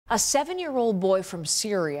A 7-year-old boy from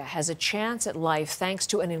Syria has a chance at life thanks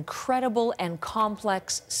to an incredible and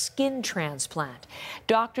complex skin transplant.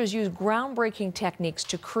 Doctors use groundbreaking techniques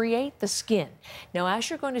to create the skin. Now, as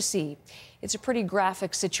you're going to see, it's a pretty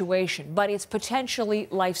graphic situation, but it's potentially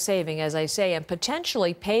life-saving, as I say, and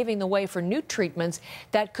potentially paving the way for new treatments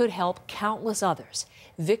that could help countless others.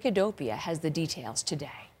 Vicodopia has the details today.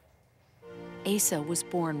 Asa was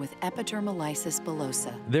born with epidermolysis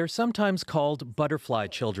bullosa. They're sometimes called butterfly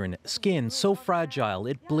children, skin so fragile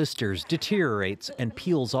it blisters, deteriorates, and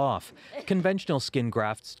peels off. Conventional skin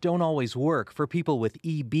grafts don't always work for people with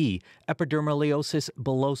EB, epidermolysis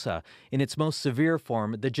bullosa. In its most severe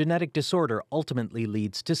form, the genetic disorder ultimately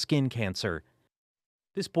leads to skin cancer.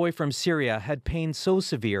 This boy from Syria had pain so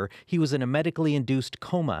severe he was in a medically induced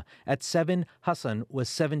coma. At 7, Hassan was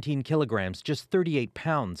 17 kilograms, just 38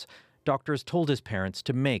 pounds. Doctors told his parents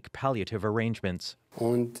to make palliative arrangements.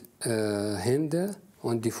 Und Hände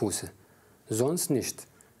und die Füße. Sonst nicht.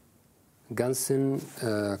 Ganzen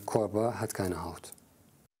Körper hat keine Haut.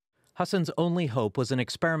 Hassan's only hope was an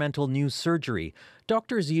experimental new surgery.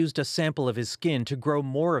 Doctors used a sample of his skin to grow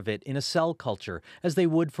more of it in a cell culture, as they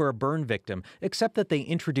would for a burn victim, except that they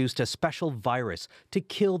introduced a special virus to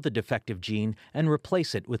kill the defective gene and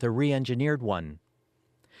replace it with a re-engineered one.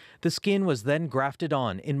 The skin was then grafted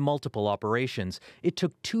on in multiple operations. It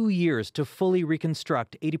took 2 years to fully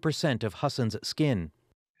reconstruct 80% of Hassan's skin.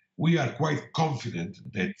 We are quite confident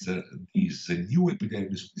that this new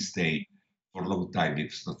epidermis will stay for a long time,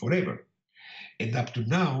 if not forever. And up to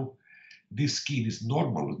now, this skin is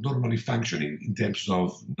normally functioning in terms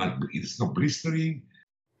of it's not blistering.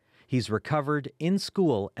 He's recovered, in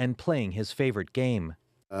school, and playing his favorite game.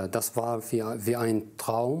 Das war wie ein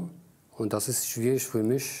Traum. Und das ist schwierig für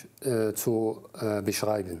mich zu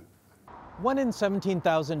beschreiben. 1 in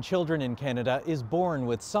 17,000 children in Canada is born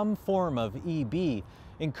with some form of EB.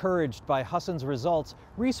 Encouraged by Hassan's results,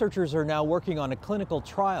 researchers are now working on a clinical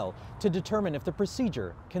trial to determine if the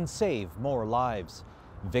procedure can save more lives.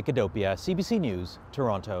 Vicodopia, CBC News,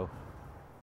 Toronto.